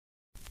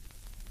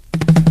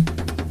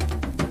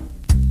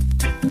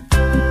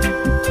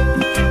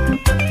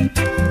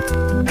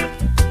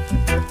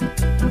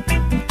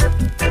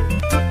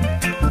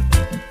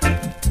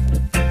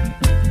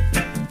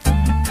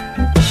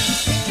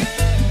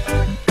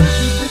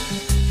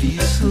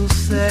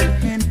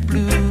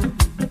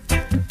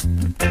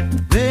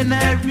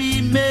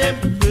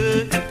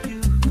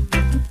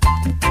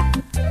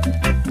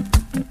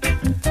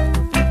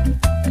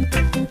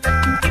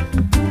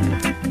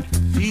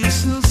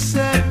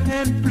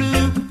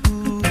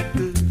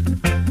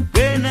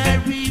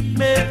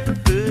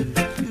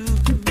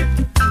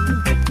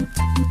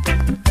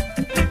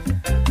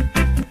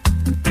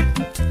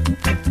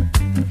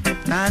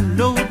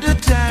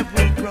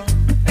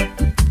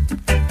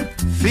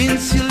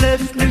Since you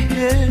left me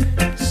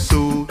here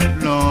so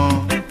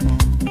long,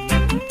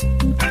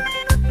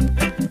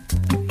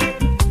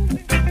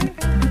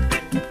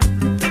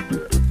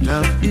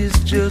 love is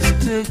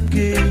just a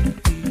game,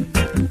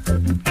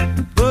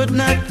 but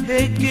not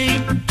a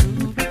game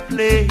to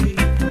play.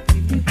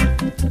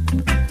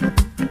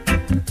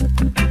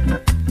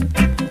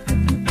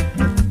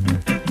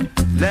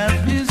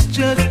 Love is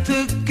just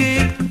a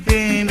game,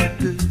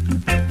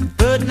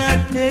 but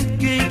not a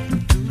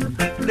game to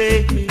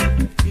play.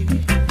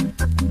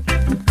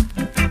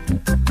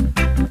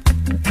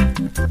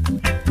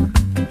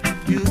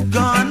 You're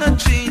gonna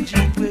change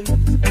your ways.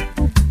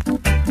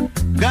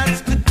 Got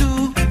to do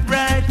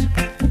right,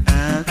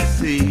 I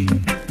see.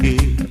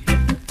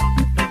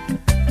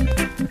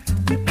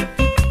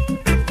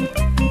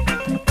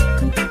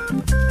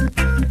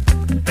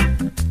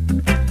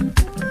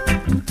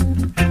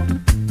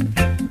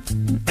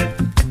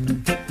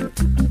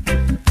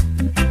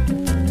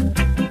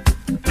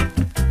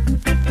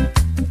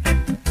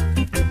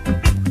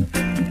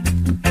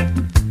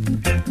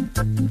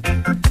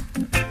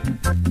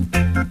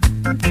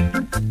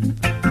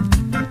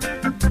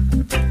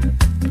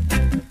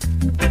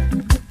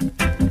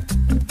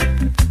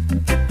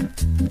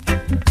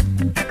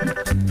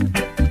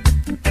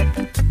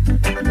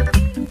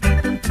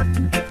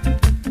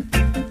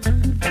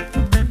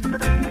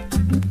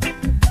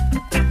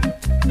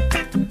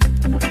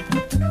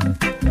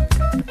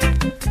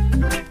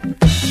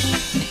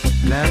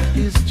 Life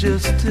is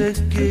just a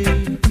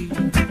game,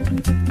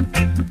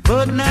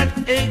 but not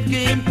a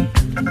game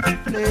to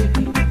play.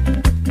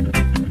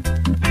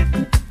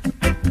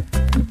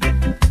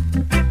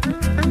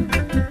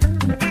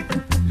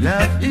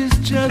 Life is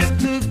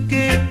just a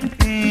game,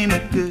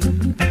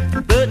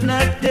 but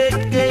not a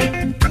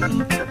game to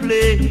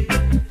play.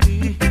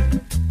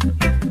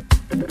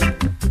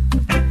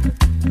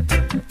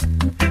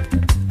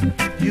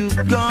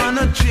 You're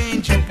gonna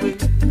change your way.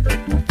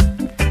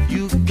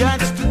 You got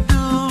to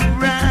do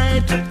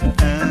right,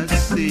 I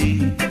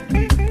see.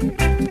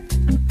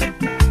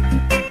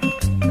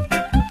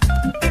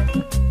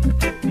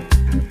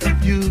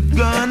 You're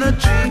gonna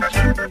change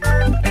your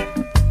way.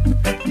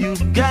 You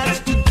got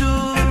to do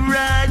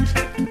right,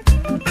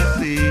 I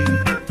see.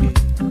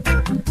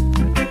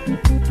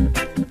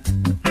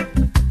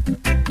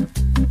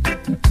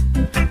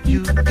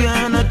 You're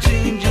gonna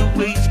change your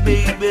ways,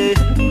 baby.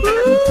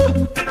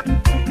 Ooh.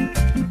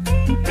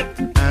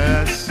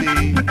 I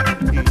see.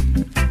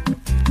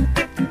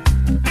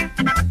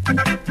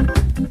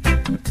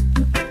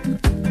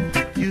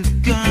 You're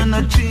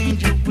gonna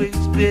change your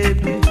ways,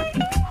 baby.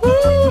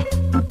 Woo!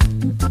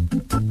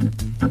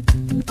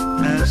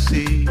 I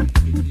see.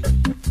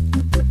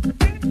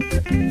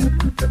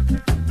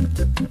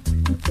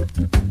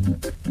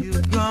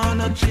 You're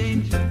gonna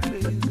change your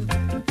ways.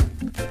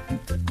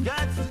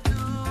 Got to do